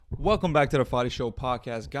Welcome back to the Foddy Show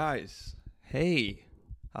podcast, guys. Hey,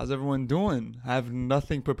 how's everyone doing? I have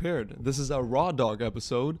nothing prepared. This is a Raw Dog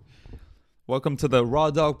episode. Welcome to the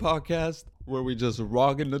Raw Dog podcast, where we just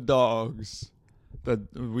rogging the dogs.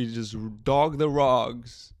 We just dog the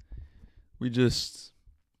rogs. Hey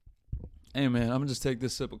man, I'm gonna just take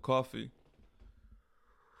this sip of coffee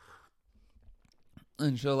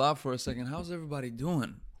and chill out for a second. How's everybody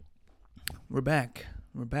doing? We're back.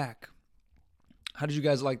 How did you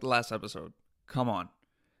guys like the last episode? Come on.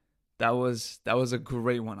 That was a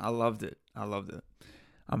great one. I loved it.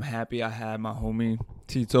 I'm happy I had my homie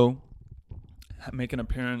Tito make an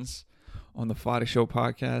appearance on the Foddy Show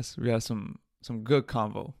podcast. We had some good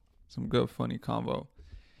convo. Some good funny convo.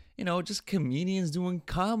 You know, just comedians doing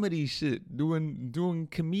comedy shit, doing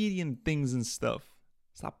comedian things and stuff.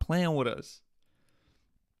 Stop playing with us.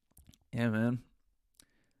 Yeah, man.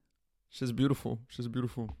 She's beautiful.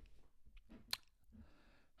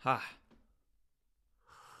 Ha.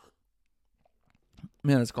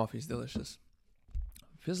 Man, this coffee is delicious.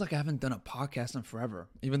 Feels like I haven't done a podcast in forever,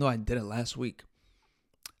 even though I did it last week.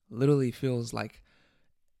 Literally feels like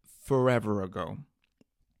forever ago.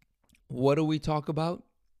 What do we talk about?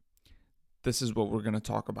 This is what we're going to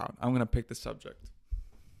talk about. I'm going to pick the subject.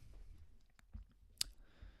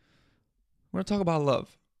 We're going to talk about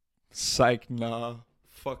love. Psych, nah.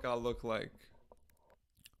 Fuck I look like.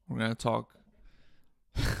 We're going to talk.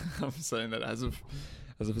 I'm saying that as if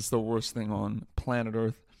it's the worst thing on planet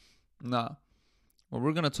Earth. Nah. What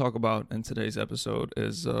we're going to talk about in today's episode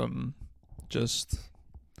is just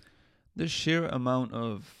the sheer amount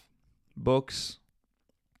of books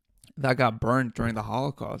that got burned during the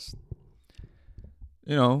Holocaust.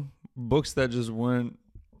 You know, books that just weren't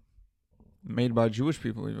made by Jewish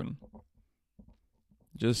people even.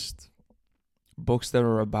 Just books that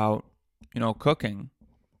are about, cooking.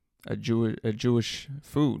 A Jewish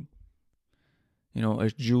food,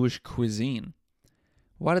 a Jewish cuisine.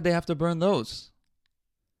 Why did they have to burn those?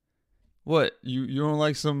 What, you don't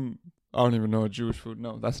like some, I don't even know, a Jewish food?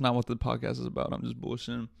 No, that's not what the podcast is about. I'm just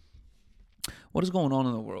bullshitting. What is going on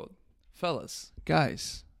in the world? Fellas,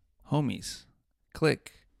 guys, homies,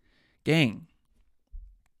 clique, gang,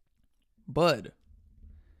 bud.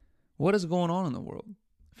 What is going on in the world?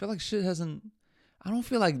 I feel like I don't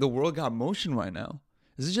feel like the world got motion right now.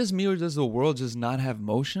 Is it just me, or does the world just not have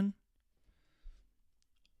motion?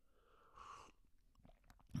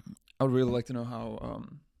 I would really like to know how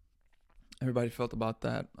everybody felt about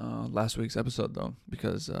that last week's episode, though,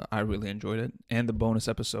 because I really enjoyed it. And the bonus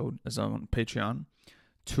episode is on Patreon.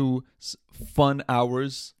 2 fun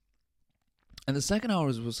hours. And the second hour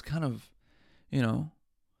was kind of,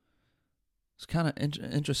 it's kind of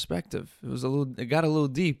introspective. It got a little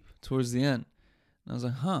deep towards the end. And I was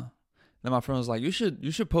like, huh. Then my friend was like, you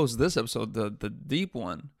should post this episode, the deep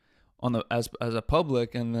one, on the as a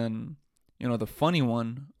public, and then the funny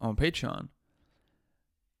one on Patreon,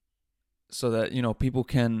 so that people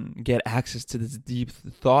can get access to this deep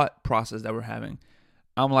thought process that we're having.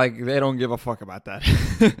 I'm like, they don't give a fuck about that.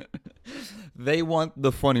 They want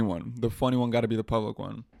the funny one. The funny one got to be the public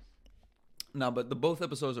one. No, but both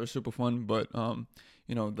episodes are super fun. But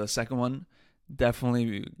the second one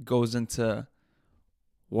definitely goes into,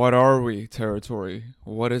 what are we territory?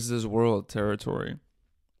 What is this world territory?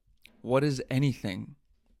 What is anything?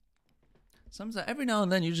 Sometimes, every now and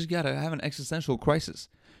then, you just gotta have an existential crisis.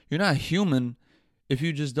 You're not human if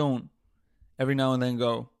you just don't every now and then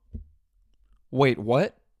go, wait,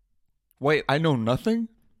 what? Wait, I know nothing?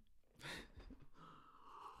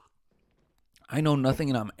 I know nothing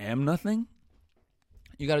and I am nothing?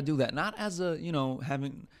 You gotta do that. Not as a,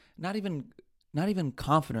 having, not even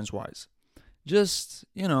confidence-wise. Just,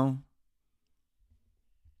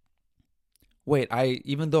 wait,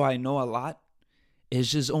 even though I know a lot,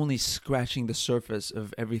 it's just only scratching the surface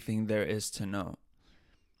of everything there is to know.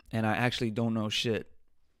 And I actually don't know shit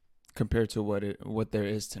compared to what there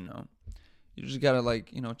is to know. You just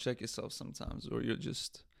gotta check yourself sometimes, or you'll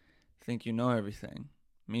just think you know everything.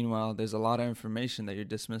 Meanwhile, there's a lot of information that you're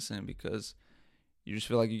dismissing because you just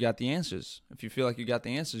feel like you got the answers. If you feel like you got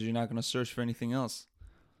the answers, you're not going to search for anything else.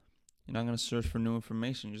 You're not going to search for new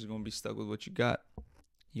information. You're just going to be stuck with what you got.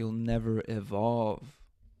 You'll never evolve.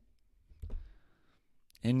 I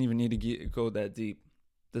didn't even need to go that deep.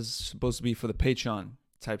 This is supposed to be for the Patreon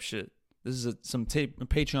type shit. This is some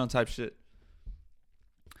Patreon type shit.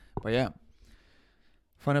 But yeah,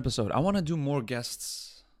 fun episode. I want to do more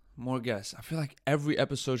guests. I feel like every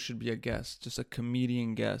episode should be a guest. Just a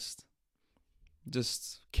comedian guest.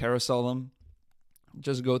 Just carousel them.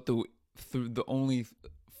 Just go through the only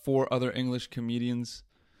 4 other English comedians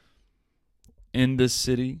in this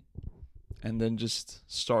city. and then just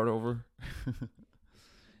start over.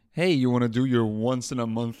 Hey, you want to do your once in a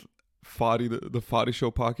month Fadi, the Fadi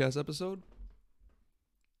Show podcast episode?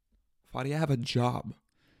 Fadi, I have a job.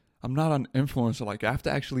 I'm not an influencer. Like, I have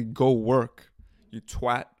to actually go work. You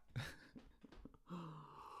twat.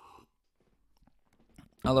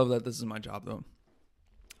 I love that this is my job, though.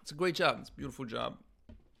 It's a great job. It's a beautiful job.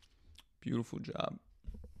 Beautiful job.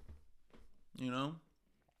 You know?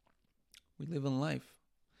 We live in life.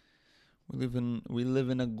 We live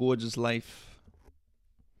in a gorgeous life.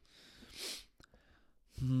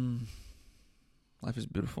 Life is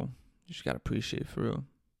beautiful. You just gotta appreciate, for real.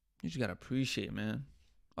 You just gotta appreciate, man.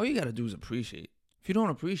 All you gotta do is appreciate. If you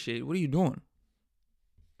don't appreciate, what are you doing?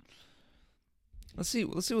 Let's see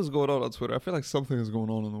what's going on Twitter. I feel like something is going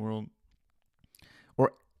on in the world.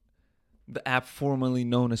 Or the app formerly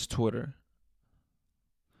known as Twitter.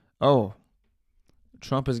 Oh,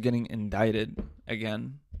 Trump is getting indicted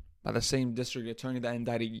again by the same district attorney that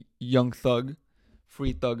indicted Young Thug,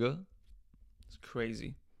 Free Thugger. It's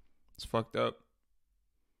crazy. It's fucked up.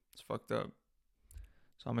 It's fucked up.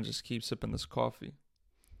 So I'm going to just keep sipping this coffee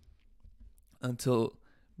until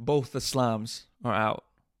both the slimes are out.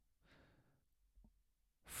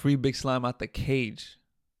 Free Big Slime out the cage.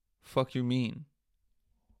 Fuck you mean?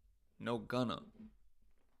 No Gunna.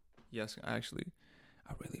 Yes, I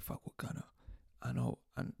really fuck with Gunna. I know.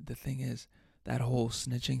 The thing is, that whole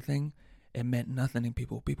snitching thing, it meant nothing to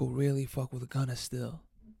people. People really fuck with Gunna still.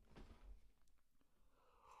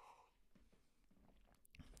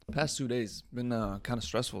 Past 2 days been kind of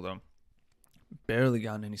stressful though. Barely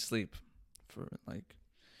gotten any sleep for like,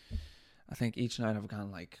 I think each night I've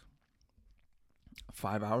gotten like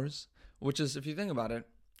 5 hours, which is, if you think about it,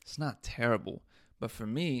 it's not terrible. But for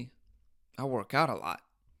me, I work out a lot.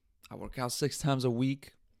 I work out 6 times a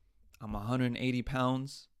week. I'm 180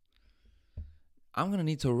 pounds. I'm going to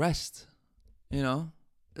need to rest. You know,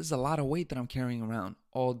 there's a lot of weight that I'm carrying around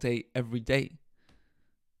all day, every day.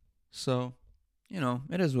 So, you know,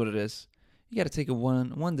 it is what it is. You got to take it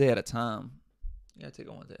one day at a time. You got to take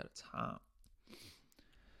it one day at a time.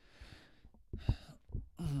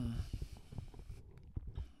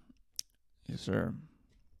 Yes, sir.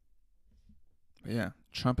 But yeah,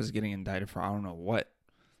 Trump is getting indicted for I don't know what.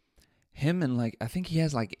 Him and I think he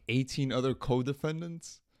has 18 other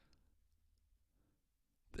co-defendants.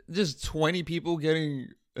 Just 20 people getting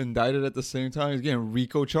indicted at the same time. He's getting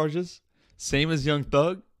RICO charges. Same as Young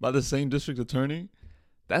Thug by the same district attorney.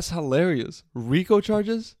 That's hilarious. RICO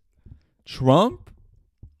charges? Trump?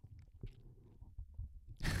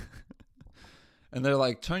 And they're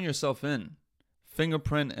like, turn yourself in.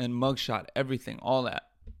 Fingerprint and mugshot, everything, all that.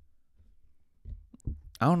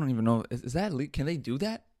 I don't even know. Is that legal? Can they do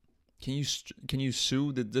that? Can you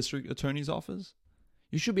sue the district attorney's office?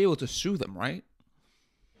 You should be able to sue them, right?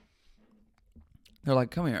 They're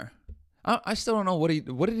like, come here. I still don't know what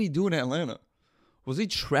did he do in Atlanta? Was he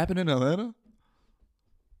trapping in Atlanta?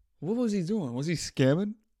 What was he doing? Was he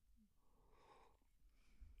scamming?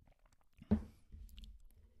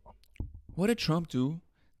 What did Trump do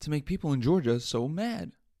to make people in Georgia so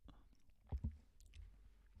mad?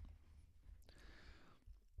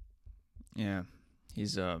 Yeah,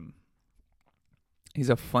 he's a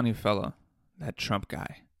funny fella. That Trump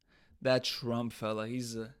guy. That Trump fella.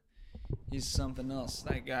 He's something else.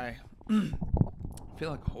 That guy. I feel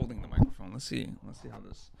like holding the microphone. Let's see how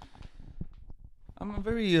this. I'm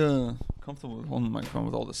very comfortable with holding the microphone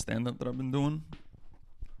with all the stand-up that I've been doing.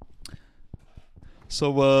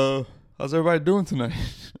 So, how's everybody doing tonight?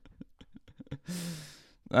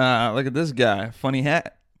 Look at this guy. Funny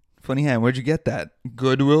hat. Where'd you get that?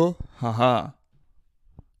 Goodwill? Haha.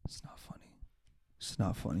 It's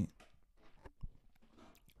not funny.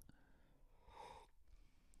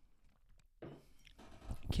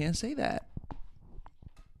 Can't say that.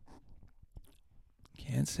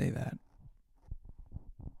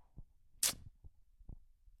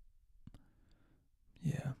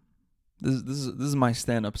 Yeah. This is my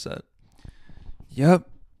stand-up set. Yep.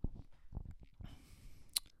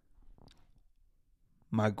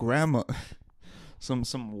 My grandma.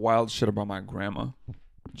 some wild shit about my grandma.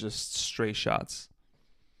 Just stray shots.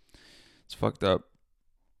 It's fucked up.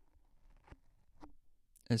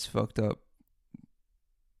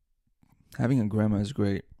 Having a grandma is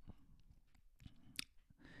great.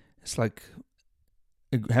 It's like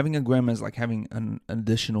having a grandma is like having an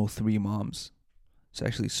additional 3 moms. It's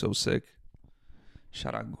actually so sick.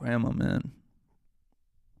 Shout out grandma, man.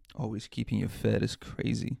 Always keeping you fed is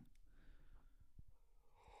crazy.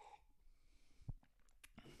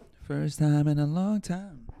 First time in a long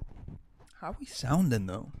time. How are we sounding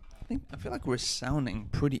though? I feel like we're sounding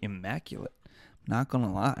pretty immaculate. Not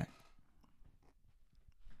gonna lie.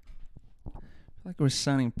 like we're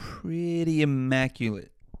sounding pretty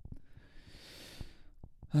immaculate.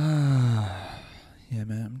 Yeah,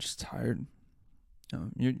 man, I'm just tired.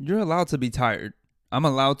 You're allowed to be tired. I'm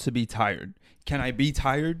allowed to be tired. Can I be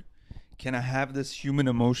tired? Can I have this human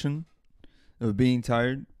emotion of being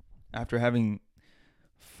tired after having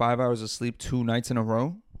 5 hours of sleep 2 nights in a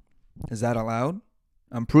row? Is that allowed?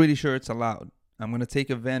 I'm pretty sure it's allowed. I'm going to take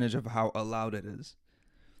advantage of how allowed it is.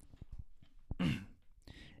 And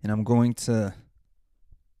I'm going to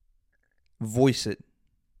voice it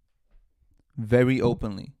very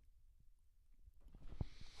openly.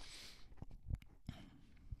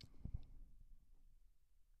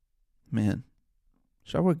 Man,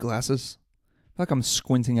 should I wear glasses? I feel like I'm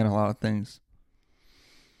squinting at a lot of things.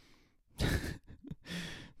 This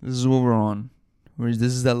is what we're on. This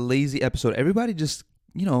is a lazy episode. Everybody just,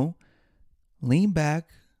 lean back,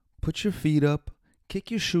 put your feet up,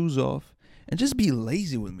 kick your shoes off, and just be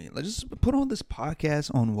lazy with me. Like, just put on this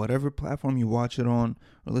podcast on whatever platform you watch it on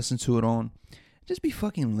or listen to it on. Just be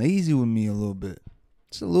fucking lazy with me a little bit.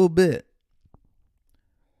 Just a little bit.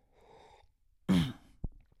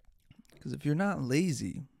 Because if you're not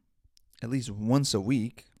lazy at least once a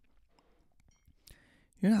week,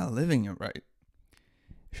 you're not living it right.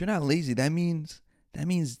 If you're not lazy, that means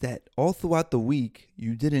that all throughout the week,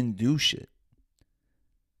 you didn't do shit.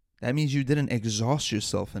 That means you didn't exhaust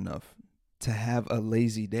yourself enough to have a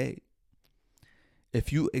lazy day.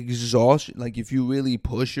 If you if you really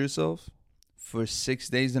push yourself for 6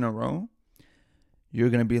 days in a row, you're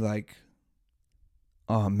going to be like,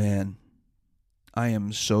 oh man, I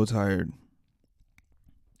am so tired.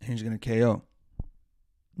 And you're going to KO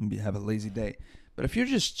and have a lazy day. But if you're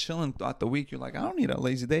just chilling throughout the week, you're like, I don't need a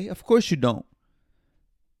lazy day. Of course you don't.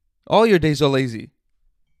 All your days are lazy.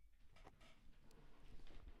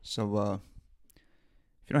 So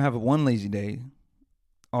if you don't have one lazy day,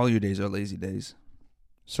 all your days are lazy days.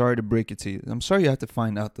 Sorry to break it to you. I'm sorry you have to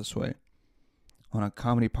find out this way on a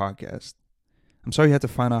comedy podcast. I'm sorry you have to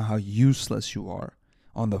find out how useless you are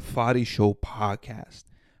on the Fadi Show podcast.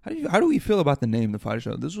 How do we feel about the name, the Fadi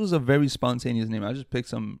Show? This was a very spontaneous name. I just picked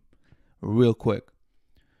some real quick.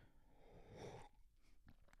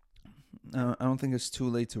 I don't think it's too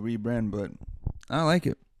late to rebrand, but I like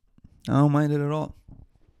it. I don't mind it at all.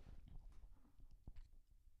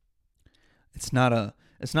 It's not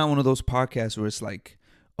one of those podcasts where it's like,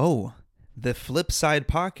 oh, the Flip Side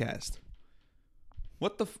podcast.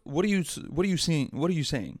 What are you saying? What are you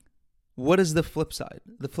saying? What is the flip side?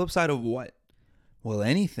 The flip side of what? Well,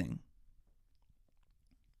 anything.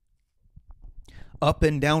 Up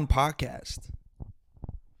and Down podcast.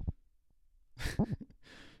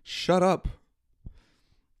 Shut up.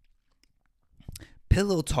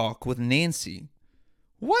 Pillow Talk with Nancy.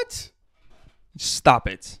 What? Stop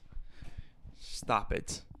it. Stop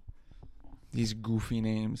it. These goofy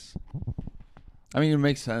names. I mean, it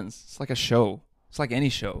makes sense. It's like a show. It's like any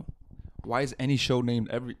show. Why is any show named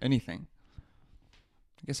anything?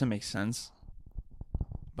 I guess it makes sense.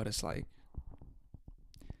 But it's like,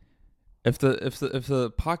 if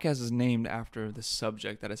the podcast is named after the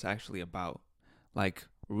subject that it's actually about, like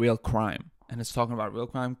real crime, and it's talking about real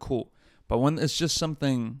crime, cool. But when it's just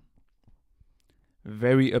something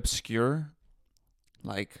very obscure,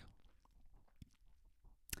 like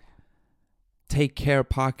Take Care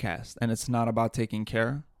podcast, and it's not about taking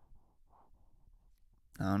care,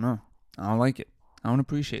 I don't know. I don't like it. I don't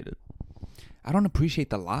appreciate it. I don't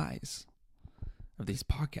appreciate the lies of these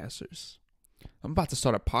podcasters. I'm about to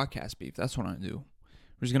start a podcast beef. That's what I do.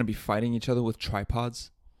 We're just going to be fighting each other with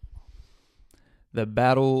tripods. The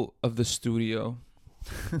battle of the studio.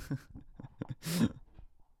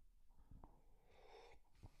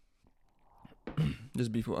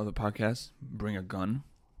 Just beef with other podcasts. Bring a gun.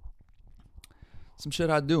 Some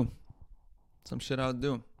shit I'd do. It's a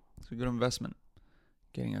good investment.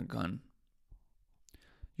 Getting a gun.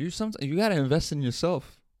 You gotta invest in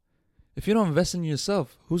yourself. If you don't invest in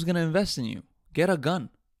yourself, who's gonna invest in you? Get a gun.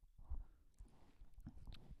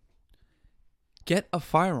 Get a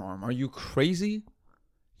firearm. Are you crazy?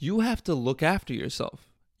 You have to look after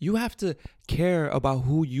yourself. You have to care about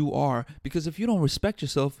who you are, because if you don't respect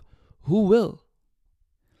yourself, who will?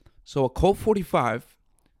 So a Colt 45,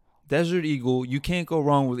 Desert Eagle, you can't go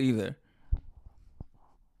wrong with either.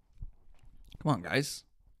 Come on, guys.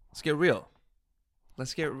 Let's get real.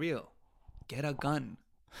 Get a gun.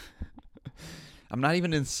 I'm not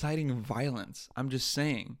even inciting violence. I'm just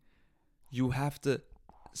saying you have to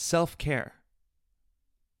self-care.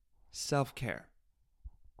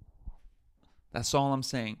 That's all I'm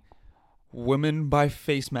saying. Women buy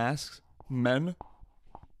face masks. Men,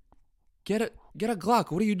 get a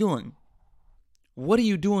Glock. What are you doing?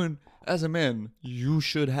 as a man, you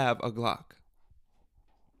should have a Glock.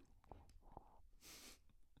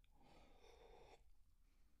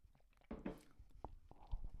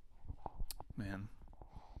 Man,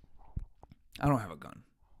 I don't have a gun.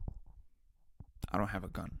 I don't have a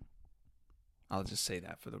gun. I'll just say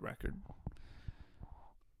that for the record.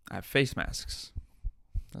 I have face masks.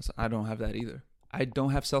 I don't have that either. I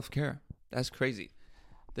don't have self-care. That's crazy.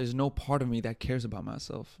 There's no part of me that cares about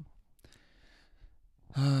myself.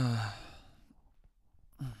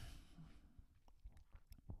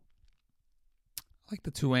 Like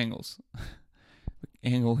the two angles.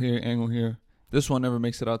 Angle here, angle here. This one never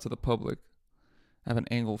makes it out to the public. I have an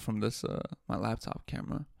angle from this my laptop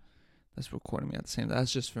camera that's recording me at the same time.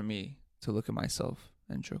 That's just for me to look at myself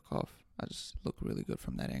and jerk off. I just look really good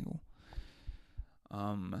from that angle.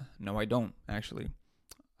 No, I don't, actually.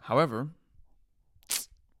 However,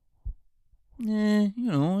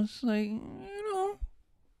 it's like,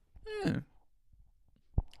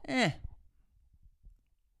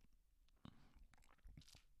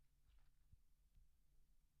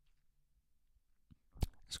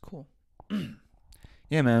 It's cool.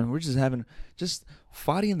 Yeah, man, we're just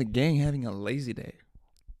Fadi and the gang having a lazy day.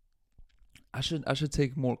 I should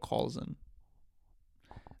take more calls in.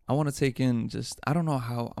 I want to take in I don't know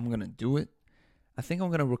how I'm going to do it. I think I'm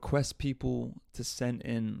going to request people to send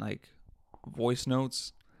in like voice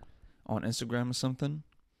notes on Instagram or something.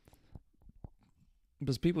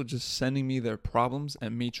 Because people just sending me their problems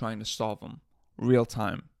and me trying to solve them real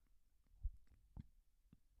time.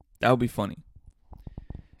 That would be funny.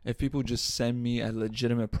 If people just send me a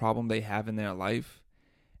legitimate problem they have in their life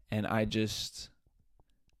and I just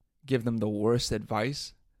give them the worst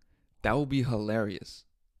advice, that would be hilarious.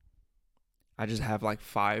 I just have like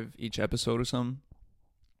 5 each episode or something.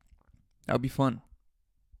 That would be fun.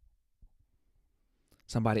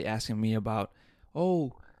 Somebody asking me about,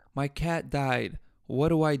 oh, my cat died. What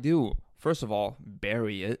do I do? First of all,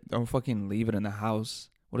 bury it. Don't fucking leave it in the house.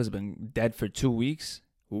 What has it been dead for 2 weeks?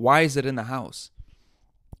 Why is it in the house?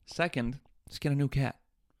 Second, just get a new cat.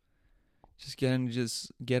 Just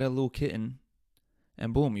get a little kitten.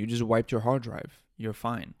 And boom, you just wiped your hard drive. You're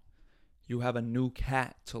fine. You have a new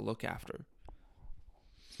cat to look after.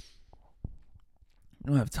 You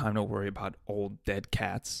don't have time to worry about old dead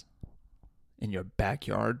cats in your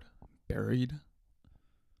backyard, buried.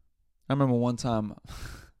 I remember one time,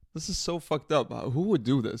 this is so fucked up. Who would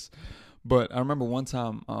do this? But I remember one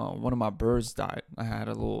time, one of my birds died. I had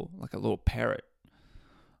a little parrot.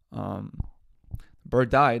 Bird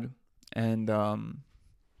died, and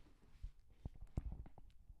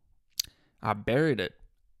I buried it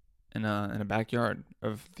in a backyard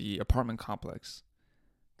of the apartment complex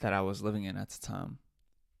that I was living in at the time.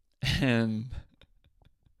 And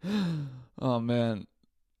oh man,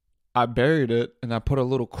 I buried it and I put a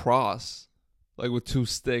little cross, like with 2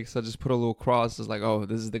 sticks. I just put a little cross. It's like, oh,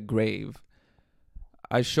 this is the grave.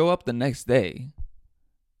 I show up the next day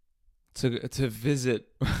to visit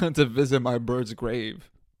my bird's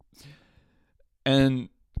grave, and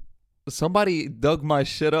somebody dug my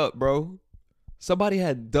shit up, bro. Somebody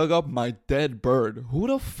had dug up my dead bird. Who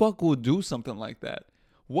the fuck would do something like that?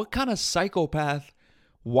 What kind of psychopath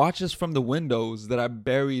watches from the windows that I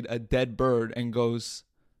buried a dead bird and goes,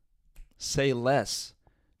 say less?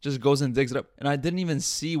 Just goes and digs it up. And I didn't even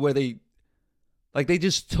see where they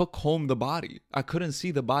just took home the body. I couldn't see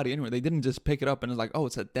the body anywhere. They didn't just pick it up and it's like, oh,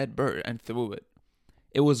 it's a dead bird, and threw it.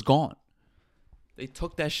 It was gone. They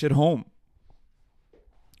took that shit home. I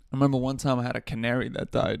remember one time I had a canary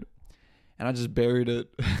that died, and I just buried it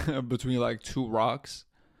between like 2 rocks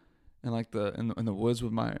and like in the woods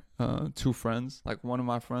with my 2 friends, like one of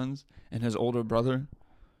my friends and his older brother.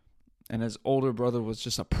 And his older brother was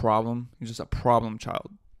just a problem. He was just a problem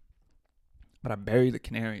child. But I buried the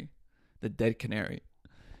canary, the dead canary.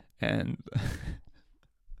 And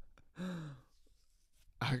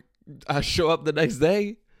I show up the next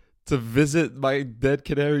day to visit my dead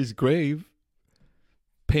canary's grave,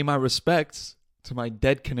 pay my respects to my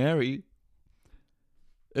dead canary.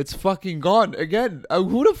 It's fucking gone again.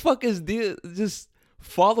 Who the fuck is just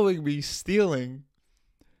following me, stealing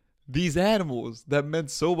these animals that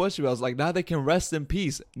meant so much to me? I was like, now they can rest in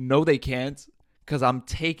peace. No, they can't, because I'm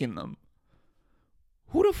taking them.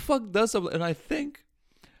 Who the fuck does something? And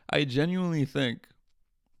I genuinely think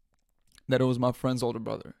that it was my friend's older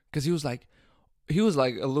brother, because he was like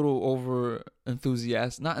a little over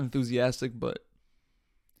enthusiastic, not enthusiastic, but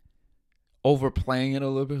overplaying it a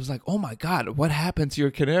little bit. It was like, oh my God, what happened to your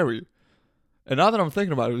canary? And now that I'm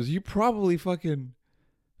thinking about it, was you probably fucking,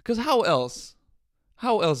 because how else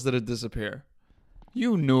did it disappear?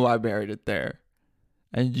 You knew I buried it there,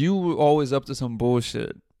 and you were always up to some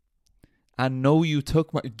bullshit. I know you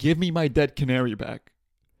took my. Give me my dead canary back.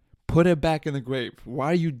 Put it back in the grave. Why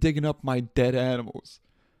are you digging up my dead animals?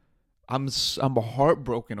 I'm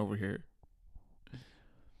heartbroken over here.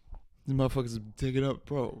 These motherfuckers digging up,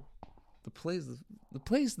 bro.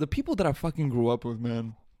 The people that I fucking grew up with,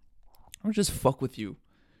 man, or just fuck with you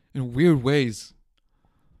in weird ways.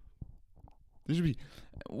 There should be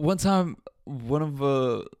one time, one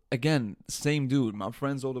of again, same dude, my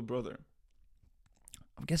friend's older brother.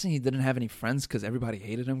 I'm guessing he didn't have any friends because everybody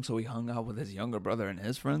hated him, so he hung out with his younger brother and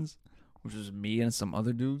his friends, which was me and some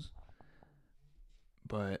other dudes.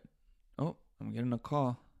 But oh, I'm getting a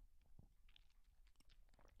call.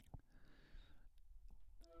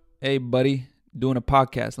 Hey, buddy, doing a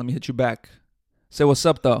podcast. Let me hit you back. Say what's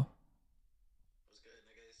up, though. What's good,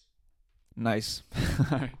 niggas? Nice.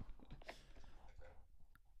 All right.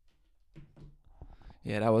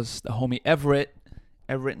 Yeah, that was the homie Everett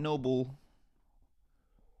Noble.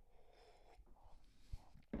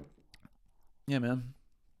 Yeah, man.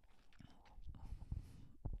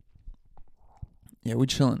 Yeah, we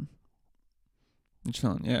chilling.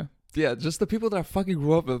 Yeah. Yeah, just the people that I fucking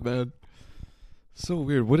grew up with, man. So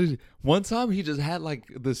weird. One time he just had like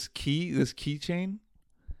this keychain,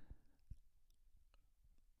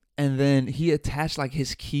 and then he attached like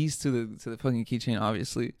his keys to the fucking keychain,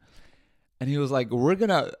 obviously. And he was like, "We're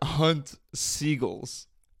gonna hunt seagulls."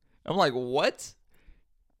 I'm like, "What?"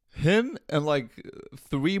 Him and like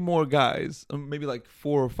 3 more guys, maybe like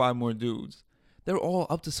 4 or 5 more dudes. They're all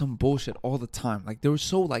up to some bullshit all the time. Like they were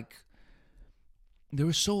so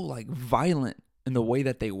violent in the way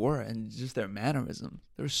that they were and just their mannerisms.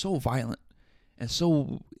 They were so violent and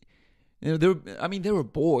so, they were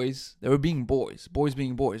boys. They were being boys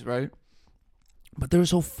being boys, right? But they were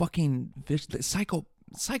so fucking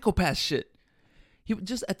psychopath shit. He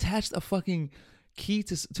just attached a fucking key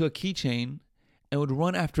to a keychain and would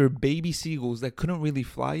run after baby seagulls that couldn't really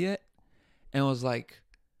fly yet, and was like,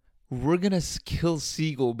 "We're gonna kill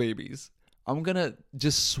seagull babies. I'm gonna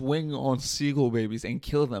just swing on seagull babies and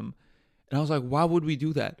kill them." And I was like, "Why would we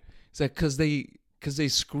do that?" It's like, cause they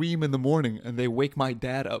scream in the morning and they wake my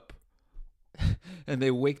dad up, and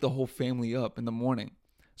they wake the whole family up in the morning.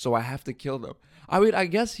 So I have to kill them. I mean, I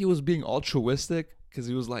guess he was being altruistic because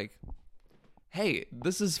he was like, "Hey,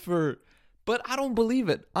 this is for," but I don't believe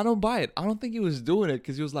it. I don't buy it. I don't think he was doing it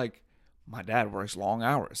because he was like, "My dad works long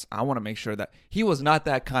hours. I want to make sure that." He was not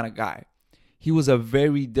that kind of guy. He was a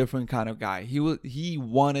very different kind of guy. He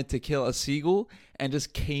wanted to kill a seagull and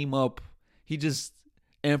just came up. He just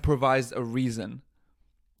improvised a reason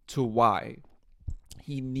to why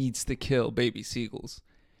he needs to kill baby seagulls.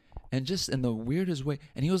 And just in the weirdest way.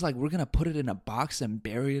 And he was like, "We're going to put it in a box and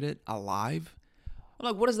bury it alive." I'm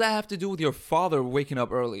like, what does that have to do with your father waking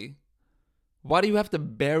up early? Why do you have to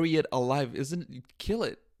bury it alive? Kill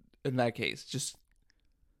it in that case. Just,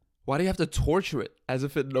 why do you have to torture it as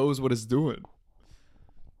if it knows what it's doing?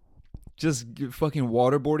 Just fucking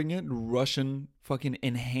waterboarding it, Russian fucking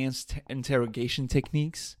enhanced interrogation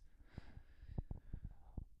techniques.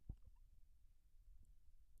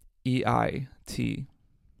 EIT.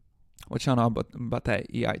 What y'all know about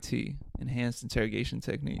that EIT? Enhanced interrogation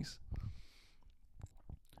techniques.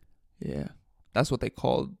 Yeah. That's what they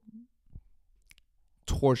called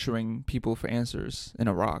torturing people for answers in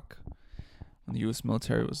Iraq when the U.S.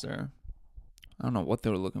 military was there. I don't know what they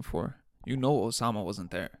were looking for. You know Osama wasn't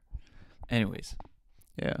there. Anyways,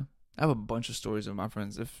 yeah. I have a bunch of stories of my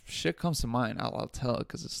friends. If shit comes to mind, I'll tell it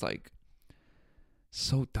because it's like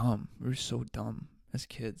so dumb. We were so dumb as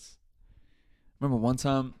kids. Remember one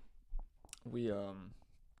time we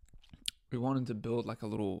wanted to build like a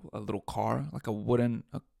little car, like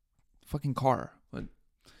a fucking car. But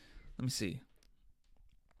let me see.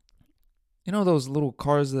 You know those little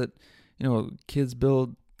cars that, kids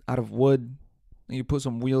build out of wood, and you put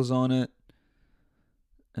some wheels on it,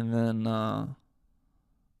 and then let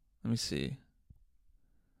me see.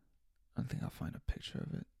 I think I'll find a picture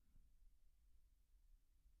of it.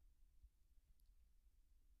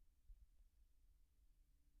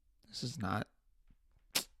 This is not.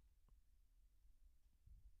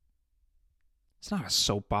 It's not a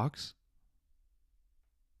soapbox.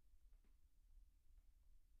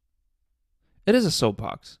 It is a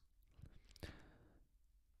soapbox.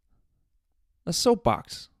 A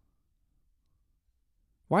soapbox.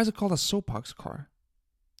 Why is it called a soapbox car?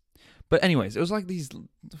 But anyways, it was like these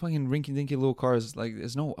fucking rinky-dinky little cars. Like,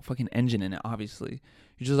 there's no fucking engine in it, obviously.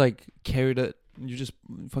 You just, like, carried it. You just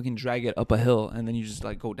fucking drag it up a hill, and then you just,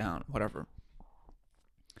 like, go down. Whatever.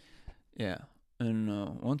 Yeah.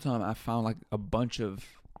 And one time I found, like, a bunch of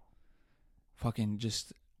fucking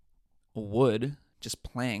just wood, just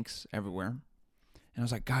planks everywhere. And I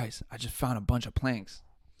was like, guys, I just found a bunch of planks.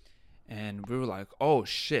 And we were like, oh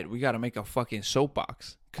shit, we got to make a fucking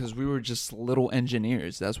soapbox. Because we were just little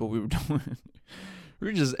engineers. That's what we were doing. We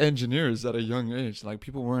were just engineers at a young age. Like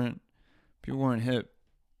people weren't hip.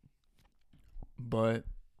 But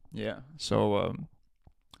yeah, so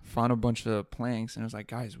found a bunch of planks and I was like,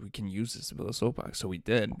 guys, we can use this to build a soapbox. So we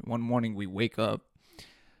did. One morning we wake up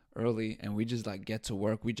early and we just like get to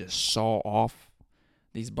work. We just saw off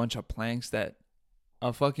these bunch of planks that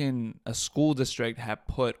a school district had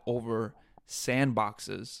put over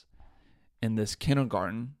sandboxes in this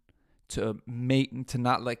kindergarten to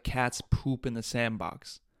not let cats poop in the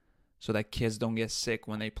sandbox so that kids don't get sick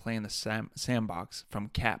when they play in the sandbox from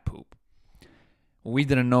cat poop. We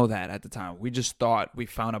didn't know that at the time. We just thought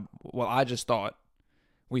I just thought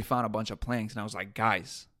we found a bunch of planks and I was like,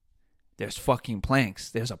 guys, there's fucking planks.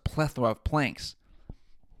 There's a plethora of planks.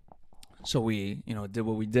 So we, did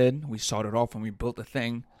what we did. We sawed it off and we built the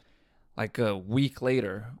thing. Like a week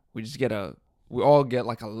later, we all get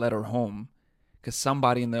like a letter home because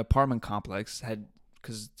somebody in the apartment complex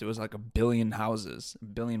because there was like 1 billion houses,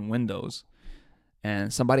 1 billion windows,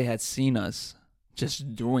 and somebody had seen us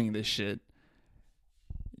just doing this shit.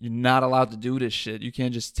 You're not allowed to do this shit. You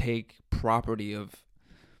can't just take property of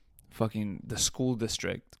fucking the school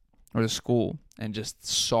district or the school and just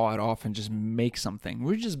saw it off and just make something.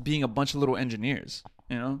 We're just being a bunch of little engineers,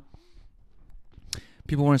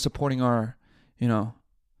 People weren't supporting our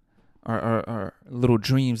little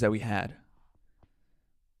dreams that we had.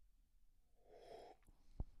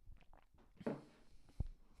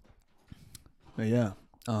 But yeah,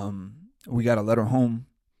 we got a letter home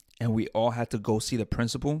and we all had to go see the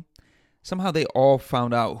principal. Somehow they all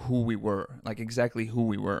found out who we were, like exactly who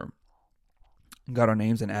we were. Got our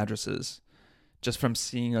names and addresses just from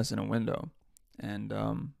seeing us in a window. And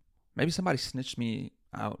maybe somebody snitched me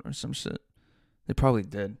out or some shit. They probably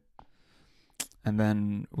did. And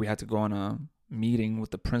then we had to go on a meeting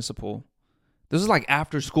with the principal. This was like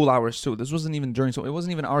after school hours too. This wasn't even during school. It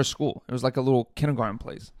wasn't even our school. It was like a little kindergarten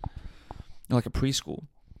place. Like a preschool.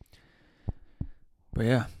 But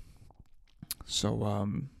yeah. So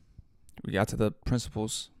we got to the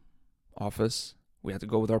principal's office. We had to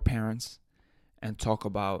go with our parents and talk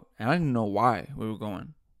about, and I didn't know why we were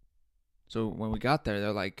going. So when we got there,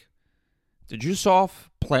 they're like, did you saw off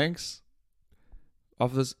planks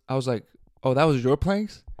off this? I was like, oh, that was your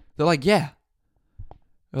planks? They're like, yeah.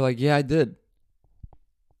 They're like, yeah, I did.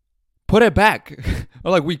 Put it back.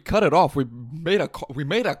 They're like, we cut it off. We made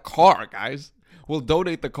a car, guys. We'll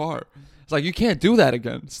donate the car. It's like, you can't do that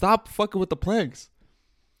again. Stop fucking with the planks.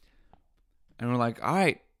 And we're like, all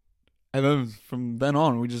right. And then from then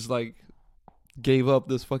on, we just like gave up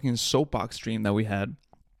this fucking soapbox dream that we had.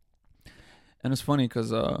 And it's funny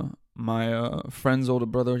because my friend's older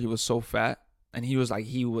brother, he was so fat. And he was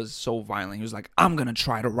so violent. He was like, I'm going to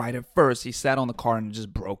try to ride it first. He sat on the car and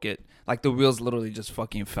just broke it. Like the wheels literally just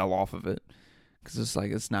fucking fell off of it. Because it's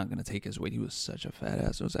like, it's not going to take his weight. He was such a fat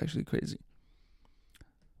ass. It was actually crazy.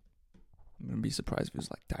 I'm going to be surprised if he was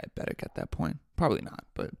like diabetic at that point. Probably not,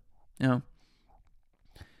 but yeah,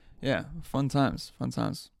 fun times.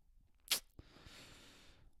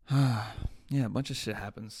 Yeah, a bunch of shit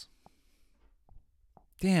happens.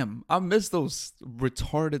 Damn, I miss those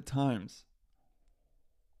retarded times.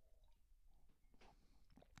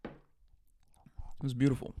 It was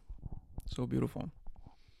beautiful. So beautiful.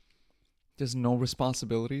 There's no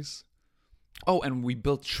responsibilities. Oh, and we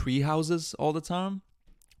built tree houses all the time.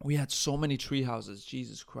 We had so many tree houses.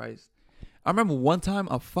 Jesus Christ. I remember one time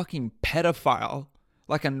a fucking pedophile,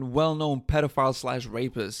 like a well-known pedophile /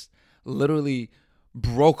 rapist, literally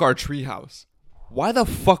broke our tree house. Why the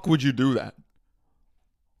fuck would you do that?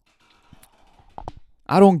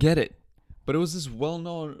 I don't get it. But it was this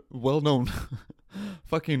well-known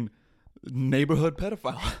fucking neighborhood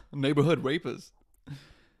pedophile, neighborhood rapist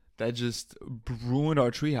that just ruined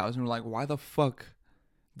our treehouse. And we're like, why the fuck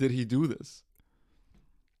did he do this?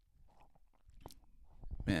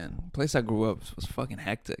 Man, the place I grew up was fucking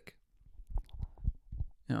hectic.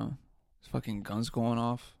 There's fucking guns going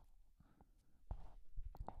off.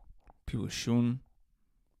 People shooting.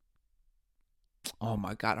 Oh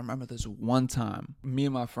my God, I remember this one time. Me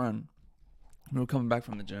and my friend, we were coming back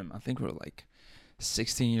from the gym. I think we were like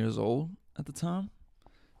 16 years old at the time.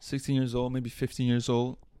 16 years old, maybe 15 years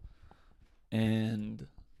old. And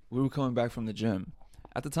we were coming back from the gym.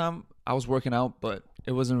 At the time, I was working out, but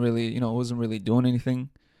it wasn't really, doing anything.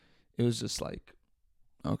 It was just like,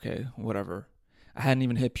 okay, whatever. I hadn't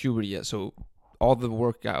even hit puberty yet, so all the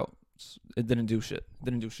workouts, it didn't do shit. It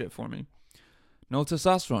didn't do shit for me. No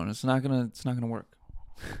testosterone. It's not gonna work.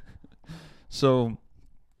 So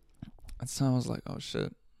At the time I was like, oh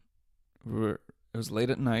shit. It was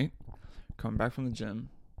late at night, coming back from the gym,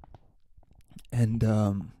 and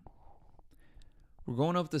we're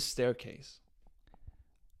going up the staircase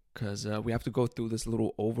because we have to go through this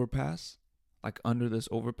little overpass, like under this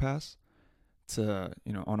overpass, to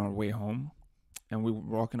on our way home, and we were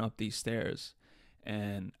walking up these stairs,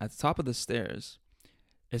 and at the top of the stairs,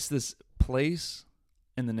 it's this place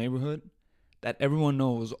in the neighborhood that everyone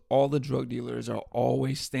knows all the drug dealers are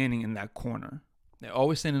always standing in that corner. They're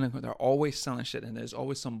always standing in that corner. They're always selling shit, and there's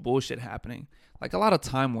always some bullshit happening. Like a lot of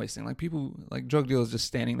time wasting. Like people, like drug dealers just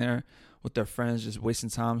standing there with their friends, just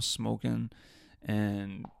wasting time smoking.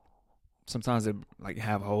 And sometimes they like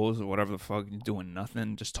have hoes or whatever the fuck, doing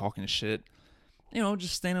nothing, just talking shit.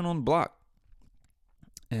 Just standing on the block.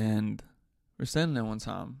 And we're standing there one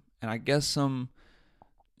time, and I guess some,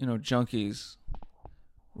 junkies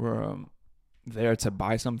were there to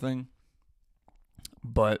buy something,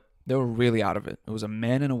 but they were really out of it. It was a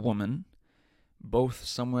man and a woman, both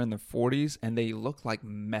somewhere in their 40s, and they looked like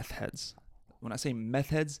meth heads. When I say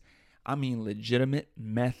meth heads, I mean legitimate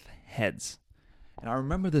meth heads. And I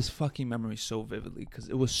remember this fucking memory so vividly because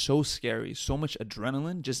it was so scary. So much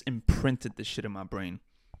adrenaline just imprinted this shit in my brain.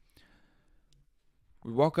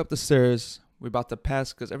 We walk up the stairs. We're about to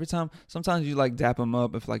pass because sometimes you like dap them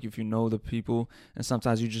up if you know the people, and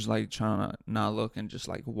sometimes you just like trying to not look and just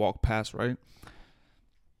like walk past, right?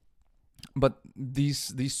 But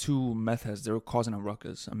these two meth heads, they were causing a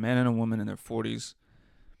ruckus. A man and a woman in their 40s.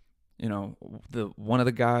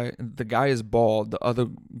 The guy is bald. The other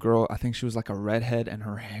girl, I think she was like a redhead, and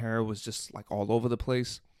her hair was just like all over the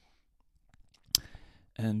place.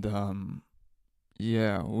 And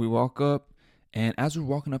we walk up. And as we're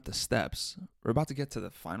walking up the steps, we're about to get to the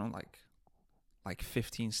final like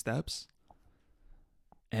 15 steps.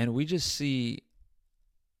 And we just see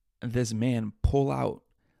this man pull out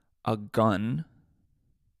a gun.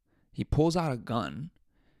 He pulls out a gun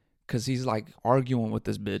because he's like arguing with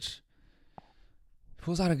this bitch. He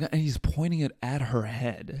pulls out a gun and he's pointing it at her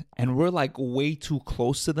head. And we're like way too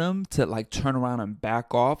close to them to like turn around and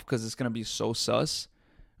back off because it's going to be so sus.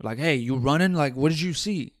 We're like, hey, you running? Like, what did you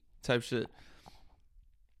see? Type shit.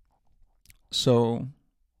 So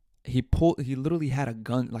he literally had a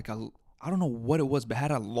gun, like I don't know what it was, but it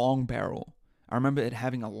had a long barrel. I remember it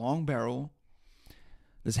having a long barrel,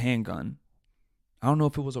 this handgun. I don't know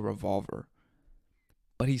if it was a revolver,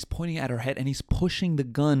 but he's pointing at her head and he's pushing the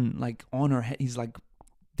gun like on her head. He's like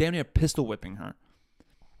damn near pistol whipping her.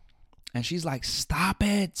 And she's like, stop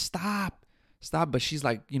it, stop. But she's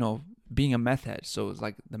like, being a meth head. So it's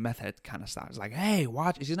like the meth head kind of stops. It's like, hey,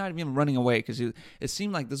 watch. She's not even running away because it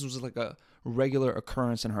seemed like this was like a regular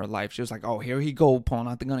occurrence in her life. She was like, oh, here he go, pulling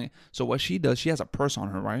out the gun. So what she does, she has a purse on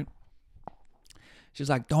her, right? She's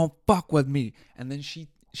like, don't fuck with me. And then she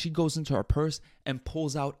goes into her purse and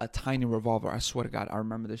pulls out a tiny revolver. I swear to God, I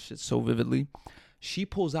remember this shit so vividly. She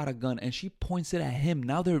pulls out a gun and she points it at him.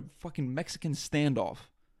 Now they're fucking Mexican standoff.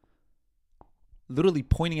 Literally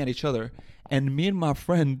pointing at each other. And me and my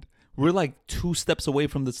friend, we're like 2 steps away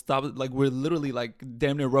from the stop. Like we're literally like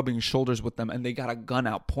damn near rubbing shoulders with them, and they got a gun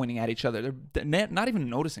out pointing at each other. They're not even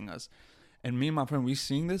noticing us. And me and my friend, we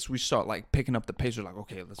seeing this, we start like picking up the pace. We're like,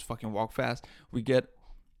 okay, let's fucking walk fast. We get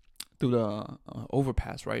through the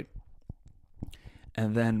overpass, right?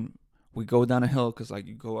 And then we go down a hill because like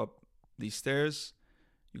you go up these stairs,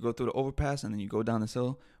 you go through the overpass, and then you go down this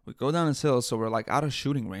hill. We go down this hill, so we're like out of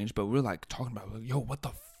shooting range, but we're like talking about, like, yo, what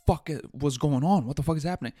the fuck was going on? What the fuck is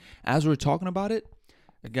happening? As we're talking about it,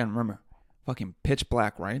 again, remember, fucking pitch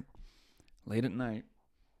black, right? Late at night,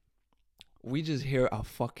 we just hear a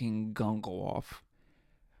fucking gun go off.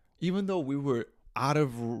 Even though we were out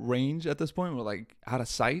of range at this point, we're like out of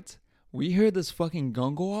sight, we hear this fucking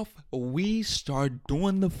gun go off. We start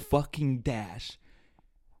doing the fucking dash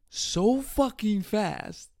so fucking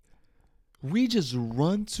fast. We just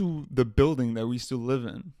run to the building that we still live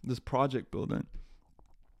in, this project building.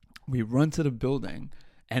 We run to the building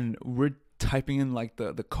and we're typing in like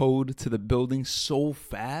the code to the building so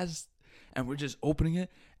fast, and we're just opening it,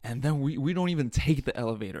 and then we don't even take the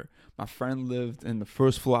elevator. My friend lived in the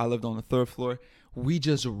first floor, I lived on the 3rd floor. We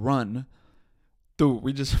just run. Dude,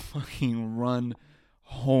 we just fucking run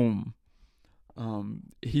home.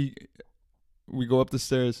 We go up the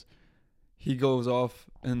stairs. He goes off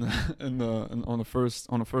on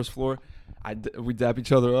the first floor. We dap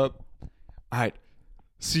each other up. All right,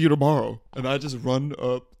 see you tomorrow. And I just run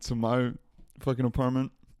up to my fucking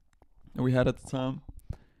apartment that we had at the time,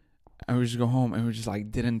 and we just go home, and we just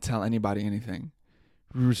like didn't tell anybody anything.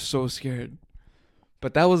 We were so scared.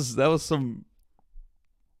 But that was some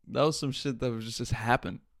shit that was just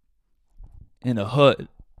happened in the hood.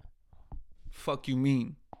 Fuck you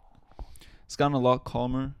mean? It's gotten a lot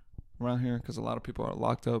calmer around here because a lot of people are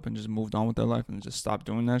locked up and just moved on with their life and just stopped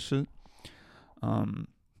doing that shit. In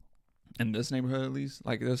this neighborhood at least,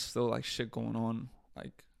 like there's still like shit going on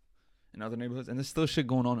like in other neighborhoods, and there's still shit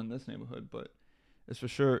going on in this neighborhood, but it's for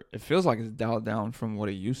sure, it feels like it's dialed down from what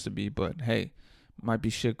it used to be, but hey, might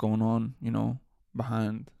be shit going on, you know,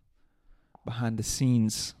 behind the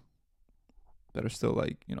scenes that are still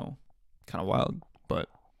like, you know, kind of wild. But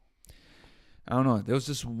I don't know, there was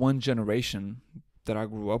just one generation that I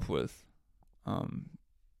grew up with, and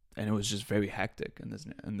it was just very hectic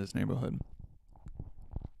in this neighborhood.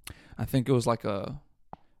 I think it was like a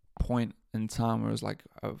point in time where it was like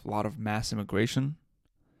a lot of mass immigration,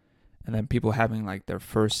 and then people having like their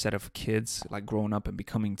first set of kids, like growing up and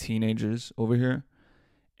becoming teenagers over here,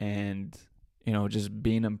 and you know, just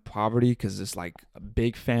being in poverty because it's like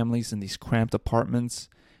big families in these cramped apartments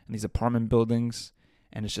and these apartment buildings,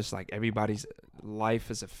 and it's just like everybody's life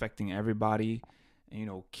is affecting everybody, and you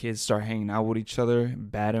know, kids start hanging out with each other,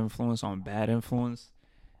 bad influence on bad influence,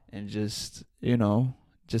 and just, you know,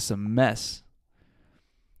 just a mess.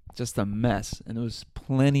 Just a mess. And there was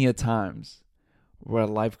plenty of times where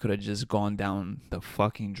life could have just gone down the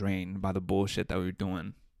fucking drain by the bullshit that we were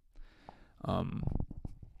doing. A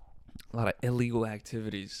lot of illegal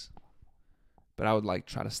activities. But I would like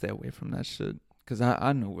try to stay away from that shit, because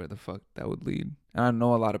I know where the fuck that would lead. And I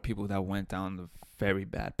know a lot of people that went down the very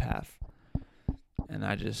bad path. And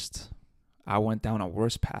I went down a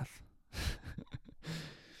worse path.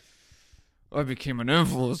 I became an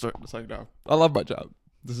influencer. It's like, no, I love my job.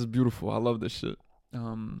 This is beautiful. I love this shit.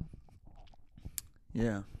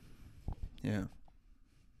 Yeah. Yeah,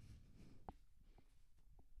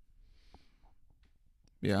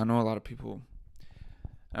 I know a lot of people.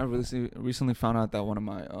 I recently found out that one of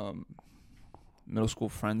my middle school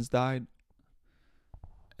friends died.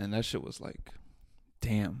 And that shit was like,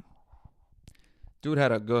 damn. Dude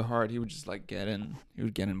had a good heart. He would just like he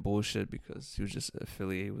would get in bullshit because he was just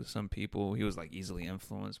affiliated with some people. He was like easily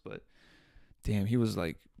influenced, but damn, he was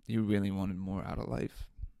really wanted more out of life.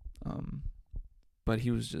 But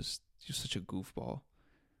he was such a goofball.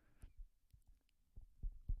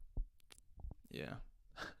 Yeah.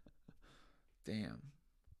 Damn.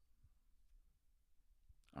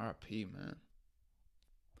 R.I.P. man.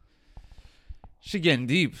 She getting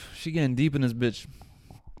deep in this bitch.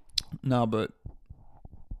 Nah, but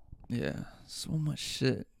yeah, so much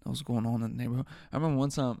shit that was going on in the neighborhood. I remember one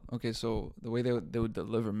time, okay, so the way they would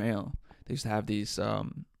deliver mail, they used to have these,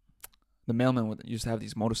 the mailman used to have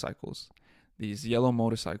these motorcycles, these yellow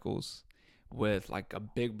motorcycles with like a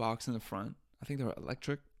big box in the front. I think they were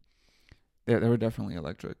electric. They were definitely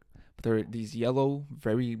electric. But they were these yellow,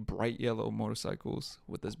 very bright yellow motorcycles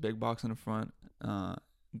with this big box in the front,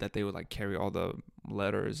 that they would like carry all the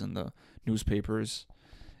letters and the newspapers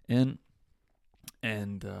in.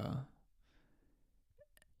 And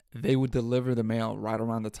they would deliver the mail right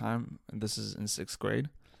around the time, and this is in 6th grade,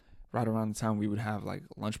 right around the time we would have like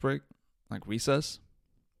lunch break, like recess.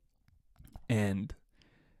 And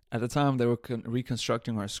at the time they were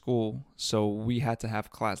reconstructing our school, so we had to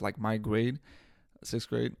have class, like my grade, 6th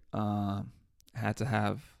grade, had to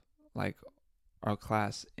have like our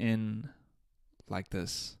class in like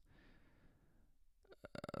this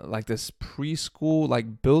preschool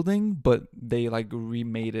like building, but they like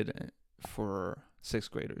remade it for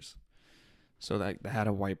 6th graders. So like they had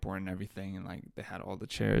a whiteboard and everything, and like they had all the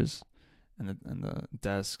chairs and the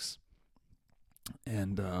desks.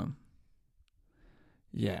 And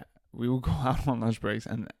yeah, we would go out on lunch breaks,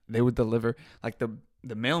 and they would deliver, like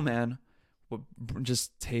the mailman would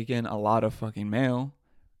just take in a lot of fucking mail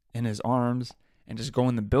in his arms and just go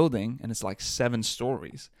in the building, and it's like 7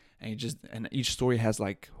 stories. And each story has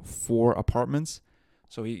like 4 apartments.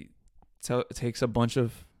 So he takes a bunch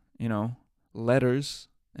of, you know, letters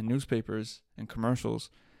and newspapers and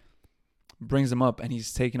commercials, brings them up, and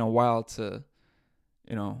he's taking a while to,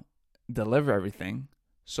 you know, deliver everything.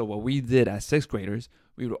 So what we did as 6th graders,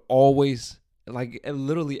 we would always, like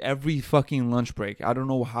literally every fucking lunch break, I don't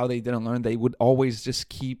know how they didn't learn, they would always just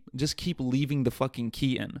keep leaving the fucking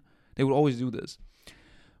key in. They would always do this.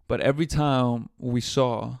 But every time we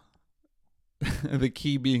saw the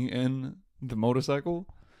key being in the motorcycle,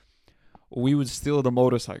 we would steal the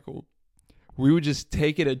motorcycle. We would just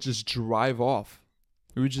take it and just drive off.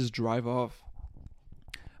 I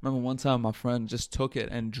remember one time my friend just took it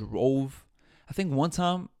and drove. I think one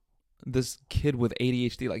time this kid with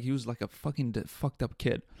ADHD, like he was like a fucking fucked up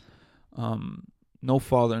kid. No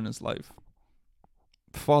father in his life.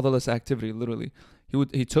 Fatherless activity, literally.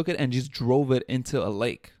 He took it and just drove it into a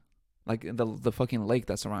lake. Like the fucking lake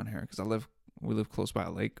that's around here, because we live close by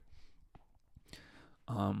a lake.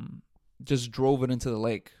 just drove it into the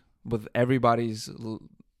lake with everybody's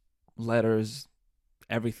letters,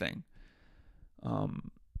 everything.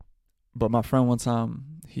 But my friend one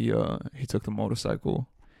time, he took the motorcycle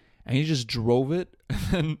and he just drove it, and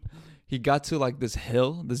then he got to like this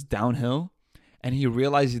hill, this downhill, and he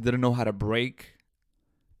realized he didn't know how to brake.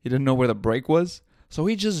 He didn't know where the brake was, so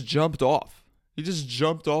he just jumped off. He just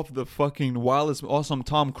jumped off the fucking wildest, awesome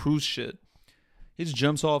Tom Cruise shit. He just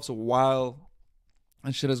jumps off while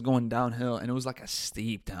and shit is going downhill, and it was like a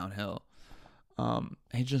steep downhill. And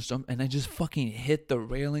he just jumped, and I just fucking hit the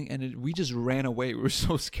railing, and we just ran away. We were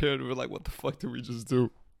so scared. We were like, "What the fuck did we just do?"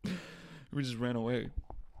 We just ran away.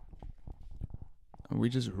 We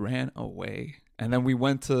just ran away, and then we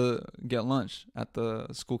went to get lunch at the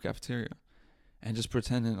school cafeteria, and just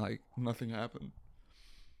pretending like nothing happened.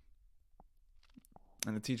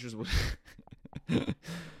 And the teachers would,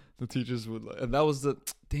 and that was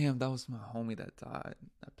that was my homie that died,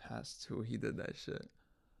 that passed too. He did that shit.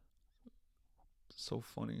 So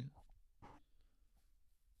funny.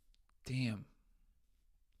 Damn.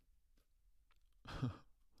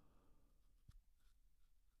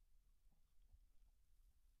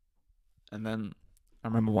 And then I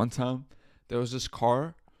remember one time there was this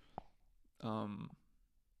car. I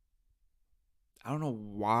don't know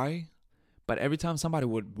why, but every time somebody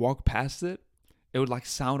would walk past it, it would like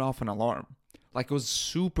sound off an alarm. Like it was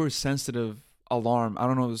super sensitive alarm. I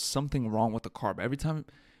don't know, there was something wrong with the car, but every time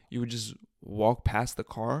you would just walk past the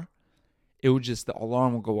car, it would just, the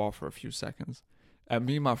alarm would go off for a few seconds. And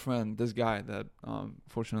me and my friend, this guy that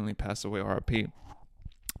fortunately passed away, RIP,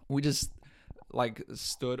 we just like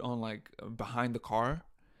stood on like behind the car,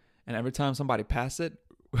 and every time somebody passed it,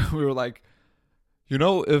 we were like, you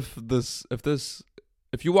know, if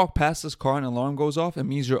you walk past this car and an alarm goes off, it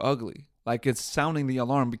means you're ugly. Like it's sounding the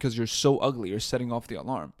alarm because you're so ugly, you're setting off the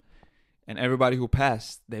alarm. And everybody who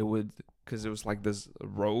passed, they would, because it was like this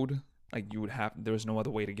road, like there was no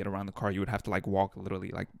other way to get around the car. You would have to like walk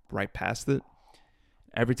literally like right past it.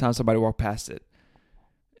 Every time somebody walked past it,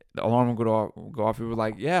 the alarm would go off. We were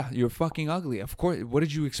like, yeah, you're fucking ugly. Of course. What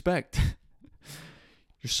did you expect?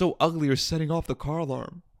 You're so ugly, you're setting off the car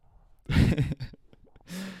alarm.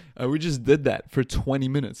 And we just did that for 20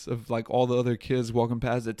 minutes of like all the other kids walking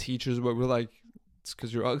past, the teachers, but we're like, it's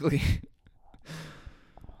because you're ugly.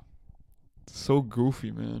 So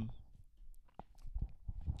goofy, man.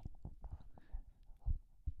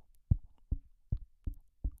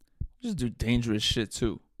 Just do dangerous shit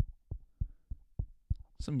too.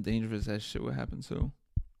 Some dangerous ass shit would happen too.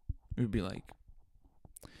 It would be like,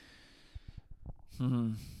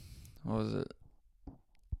 what was it?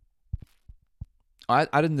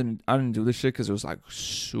 I didn't do this shit because it was like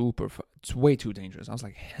it's way too dangerous. I was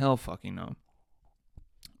like, hell fucking no.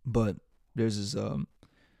 But there's this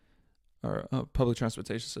our public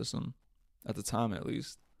transportation system at the time, at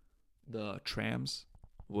least. The trams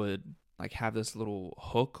would like have this little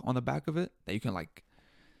hook on the back of it that you can like,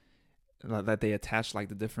 that they attach like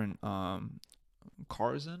the different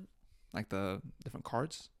cars in, like the different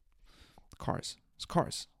cars. It's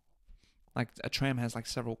cars. Like a tram has like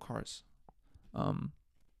several cars,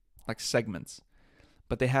 like segments,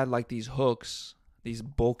 but they had like these hooks, these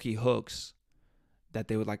bulky hooks that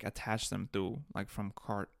they would like attach them through, like from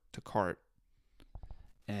cart to cart.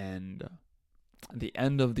 And the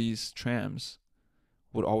end of these trams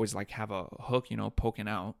would always like have a hook, you know, poking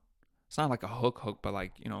out. It's not like a hook, but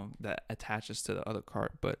like, you know, that attaches to the other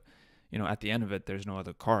cart. But, you know, at the end of it, there's no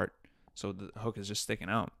other cart. So the hook is just sticking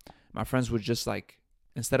out. My friends would just like,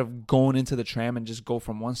 instead of going into the tram and just go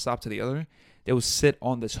from one stop to the other, they would sit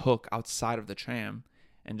on this hook outside of the tram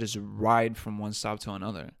and just ride from one stop to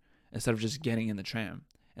another instead of just getting in the tram.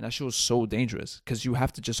 And that shit was so dangerous because you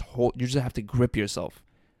have to just have to grip yourself.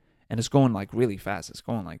 And it's going like really fast. It's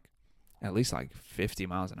going like at least like 50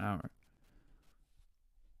 miles an hour.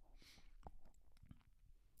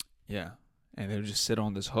 Yeah. And they would just sit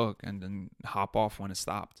on this hook and then hop off when it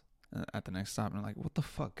stopped at the next stop. And I'm like, what the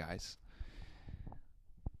fuck, guys?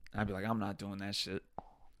 I'd be like, I'm not doing that shit.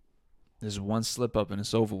 There's one slip up and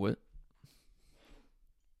it's over with.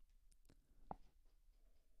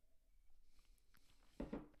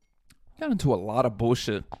 Got into a lot of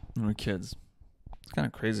bullshit when we were kids. It's kind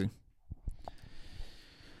of crazy.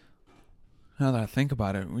 Now that I think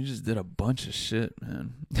about it, we just did a bunch of shit,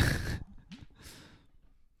 man.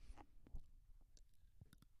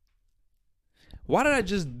 Why did I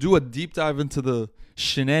just do a deep dive into the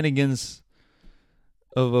shenanigans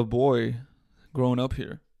of a boy growing up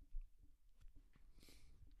here?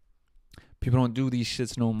 People don't do these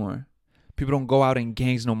shits no more. People don't go out in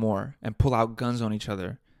gangs no more and pull out guns on each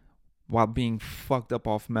other while being fucked up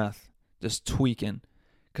off meth, just tweaking.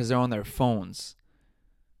 because they're on their phones.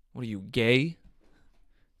 What are you, gay?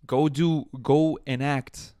 Go indulge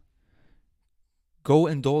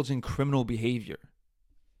in criminal behavior.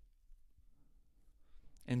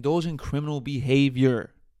 Indulge in criminal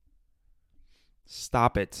behavior.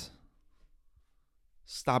 Stop it.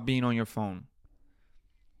 Stop being on your phone.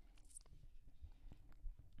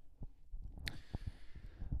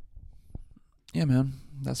 Yeah, man.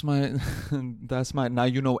 That's my now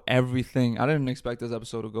you know everything. I didn't expect this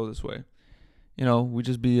episode to go this way. We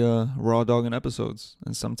just be raw dogging episodes.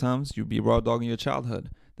 And sometimes you be raw dogging your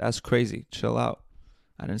childhood. That's crazy. Chill out.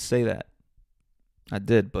 I didn't say that. I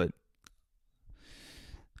did, but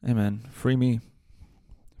hey man, free me.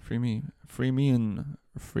 Free me. Free me and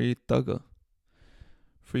free Thugger.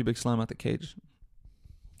 Free Big Slime out the cage.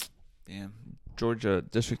 Damn. Georgia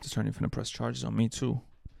District Attorney finna press charges on me too.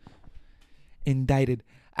 Indicted.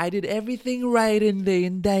 I did everything right and they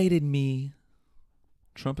indicted me.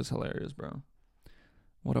 Trump is hilarious, bro.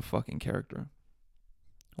 What a fucking character.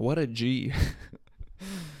 What a G.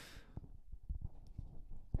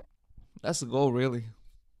 That's the goal, really.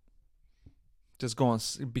 Just go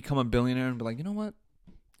and become a billionaire and be like, you know what?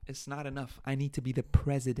 It's not enough. I need to be the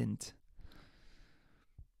president.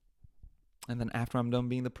 And then after I'm done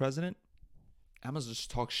being the president, I'm going to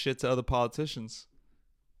just talk shit to other politicians.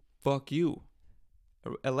 Fuck you.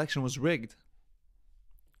 Election was rigged.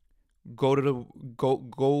 Go to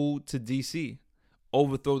DC.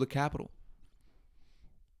 Overthrow the Capitol.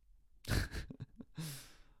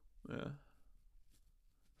 Yeah.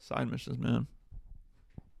 Side missions, man.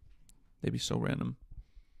 They be so random.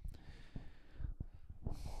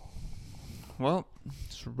 Well,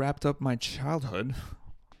 just wrapped up my childhood.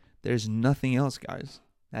 There's nothing else, guys.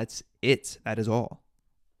 That's it. That is all.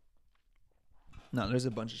 No, there's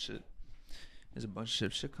a bunch of shit.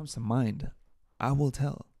 Shit comes to mind. I will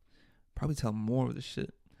probably tell more of the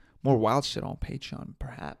shit. More wild shit on Patreon,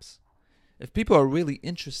 perhaps. If people are really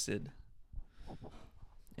interested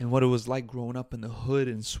in what it was like growing up in the hood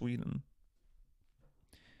in Sweden.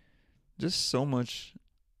 Just so much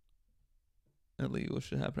illegal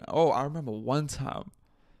shit happening. Oh, I remember one time.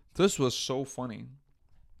 This was so funny.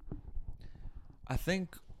 I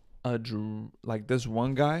think this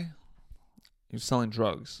one guy, he was selling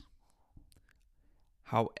drugs.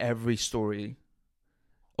 How every story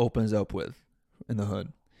opens up with in the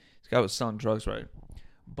hood. This guy was selling drugs, right?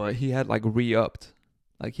 But he had re-upped.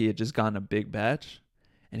 He had just gotten a big batch.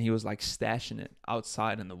 And he was stashing it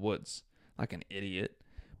outside in the woods. Like an idiot.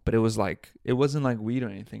 But it was it wasn't weed or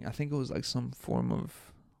anything. I think it was some form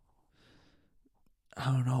of, I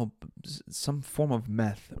don't know, some form of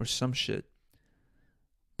meth or some shit.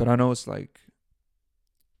 But I know it's it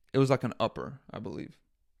was an upper, I believe.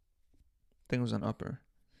 I think it was an upper.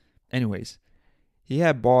 Anyways, he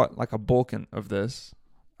had bought a bulk of this.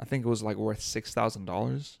 I think it was worth $6,000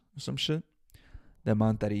 or some shit. The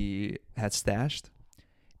amount that he had stashed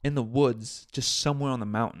in the woods, just somewhere on the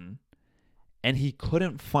mountain. And he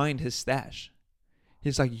couldn't find his stash.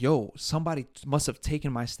 He's like, yo, somebody must have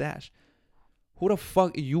taken my stash. Who the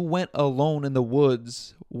fuck? You went alone in the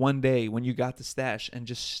woods one day when you got the stash and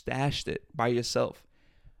just stashed it by yourself.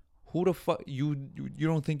 Who the fuck? You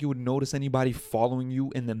don't think you would notice anybody following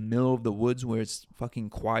you in the middle of the woods where it's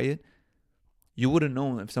fucking quiet? You would have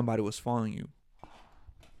known if somebody was following you.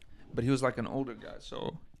 But he was an older guy.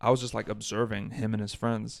 So I was just observing him and his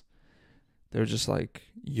friends. They're just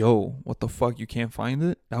yo, what the fuck? You can't find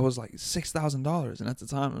it? That was $6,000. And at the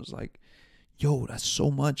time, it was yo, that's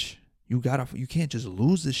so much. You can't just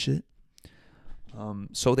lose this shit.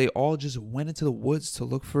 So they all just went into the woods to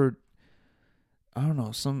look for, I don't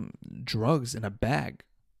know, some drugs in a bag.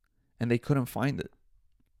 And they couldn't find it.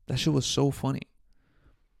 That shit was so funny.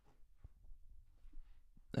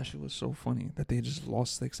 That they just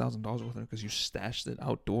lost $6,000 with it because you stashed it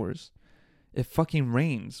outdoors. It fucking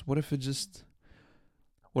rains. What if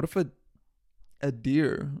a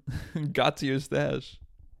deer got to your stash?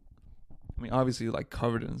 I mean, obviously you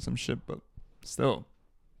covered it in some shit, but still.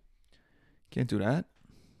 Can't do that.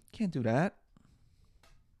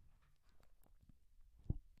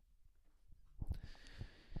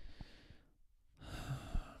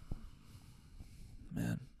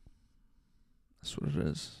 Man. That's what it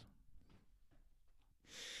is.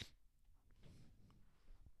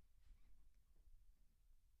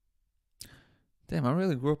 Damn, I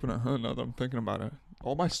really grew up in a hood now that I'm thinking about it.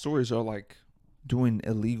 All my stories are doing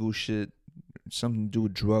illegal shit, something to do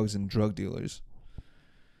with drugs and drug dealers.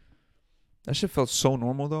 That shit felt so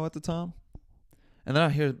normal though at the time. And then I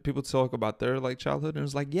hear people talk about their childhood and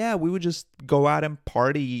it was yeah, we would just go out and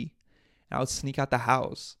party. I would sneak out the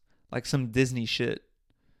house. Some Disney shit.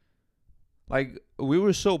 Like, we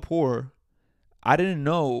were so poor. I didn't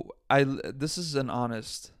know. This is an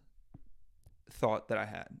honest thought that I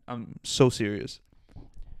had. I'm so serious.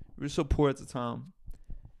 We were so poor at the time.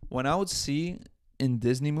 When I would see in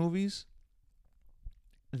Disney movies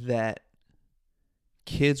that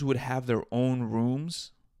kids would have their own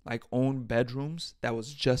rooms, like own bedrooms that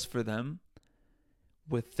was just for them,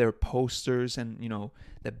 with their posters and,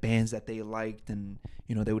 the bands that they liked, and,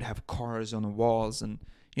 they would have cars on the walls, and,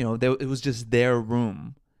 it was just their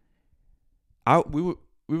room. We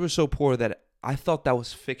were so poor that I thought that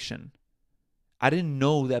was fiction. I didn't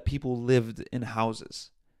know that people lived in houses.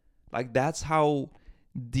 Like, that's how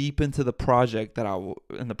deep into the projects that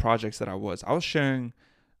I was. I was sharing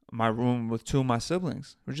my room with two of my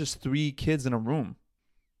siblings. We're just 3 kids in a room,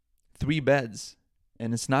 3 beds,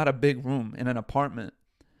 and it's not a big room in an apartment.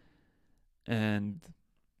 And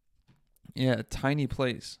yeah, a tiny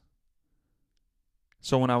place.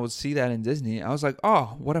 So when I would see that in Disney, I was like,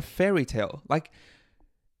 oh, what a fairy tale. Like,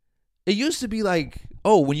 it used to be like,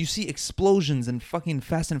 oh, when you see explosions in fucking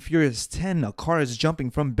Fast and Furious 10, a car is jumping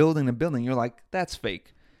from building to building, you're like, that's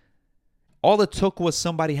fake. All it took was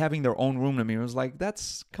somebody having their own room to me. It was like,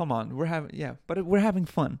 come on, we're having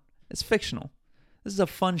fun. It's fictional. This is a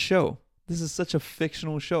fun show. This is such a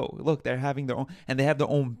fictional show. Look, they're having their own, and they have their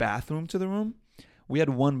own bathroom to the room. We had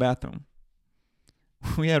one bathroom.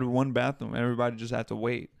 Everybody just had to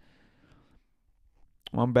wait.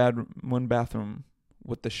 One bathroom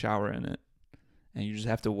with the shower in it. And you just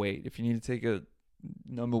have to wait. If you need to take a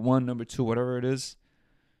number 1, number 2, whatever it is,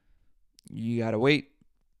 you got to wait.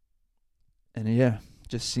 And yeah,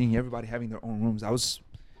 just seeing everybody having their own rooms. I was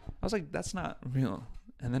like, that's not real.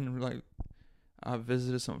 And then like, I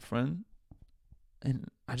visited some friend, and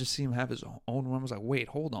I just see him have his own room. I was like, wait,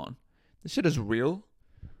 hold on. This shit is real?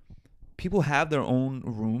 People have their own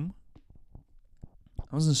room?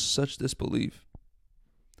 I was in such disbelief.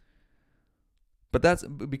 But that's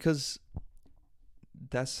because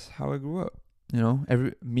that's how I grew up.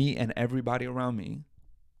 Me and everybody around me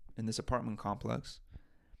in this apartment complex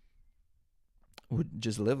would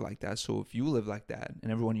just live like that. So if you live like that,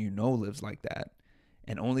 and everyone lives like that,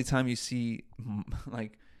 and only time you see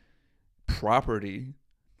like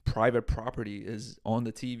private property is on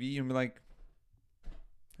the TV, you'll be like,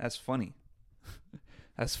 that's funny.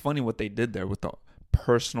 That's funny what they did there with the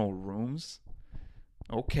personal rooms.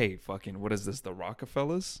 Okay, fucking, what is this, the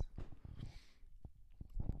Rockefellers?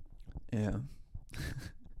 Yeah.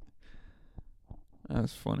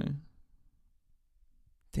 That's funny.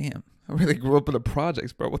 Damn, I really grew up in the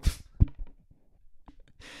projects, bro. What the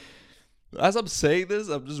As I'm saying this,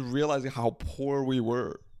 I'm just realizing how poor we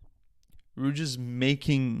were. We were just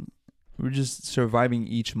surviving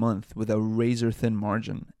each month with a razor thin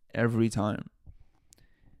margin every time.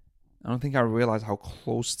 I don't think I realized how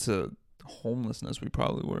close to homelessness we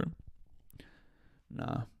probably were.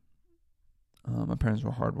 Nah. My parents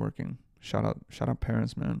were hardworking. Shout out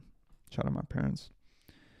parents, man. Shout out my parents.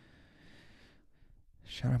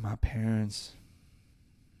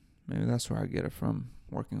 Maybe that's where I get it from.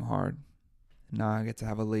 Working hard. Now I get to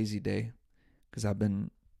have a lazy day because I've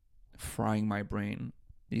been frying my brain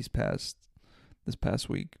this past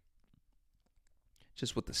week.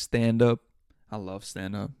 Just with the stand-up. I love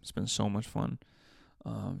stand-up. It's been so much fun.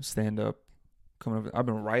 Stand-up. I've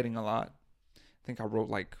been writing a lot. I think I wrote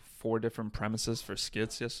like 4 different premises for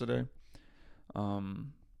skits yesterday.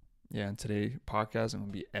 And today podcast I'm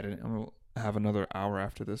gonna be editing. I'm gonna have another hour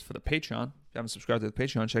after this for the Patreon. If you haven't subscribed to the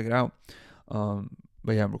Patreon, check it out.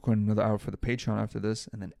 But yeah, I'm recording another hour for the Patreon after this,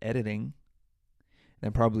 and then editing.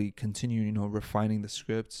 Then probably continue, refining the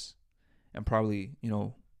scripts, and probably,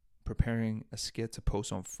 preparing a skit to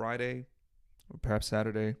post on Friday or perhaps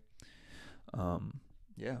Saturday.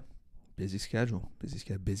 Yeah, busy schedule,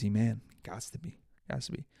 busy man. Gots to be.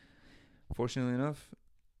 Fortunately enough,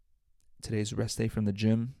 today's rest day from the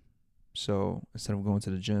gym. So instead of going to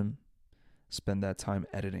the gym, spend that time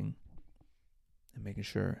editing and making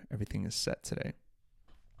sure everything is set today.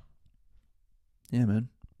 Yeah, man.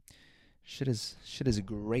 Shit is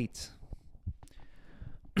great.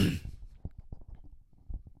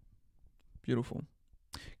 Beautiful.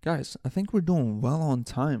 Guys, I think we're doing well on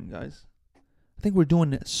time, guys. I think we're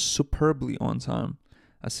doing it superbly on time.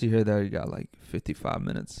 I see here that you got like 55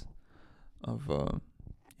 minutes of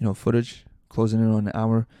footage, closing in on an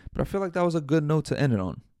hour. But I feel like that was a good note to end it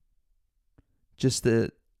on. Just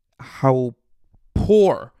how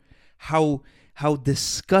poor, how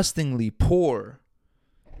disgustingly poor,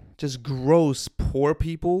 just gross poor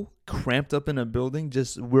people cramped up in a building.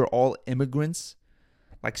 Just we're all immigrants,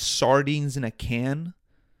 like sardines in a can.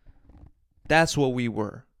 That's what we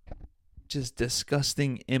were. just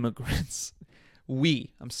disgusting immigrants.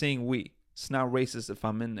 I'm saying we. It's not racist if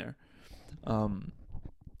I'm in there.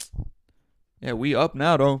 Yeah, we up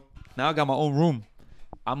now though. Now I got my own room.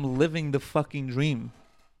 I'm living the fucking dream.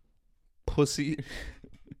 Pussy.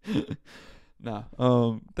 Nah.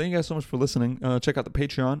 Thank you guys so much for listening. Check out the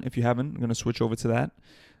Patreon if you haven't. I'm gonna switch over to that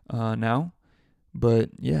now.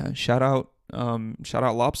 But yeah, shout out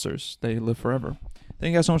lobsters. They live forever.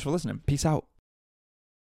 Thank you guys so much for listening. Peace out.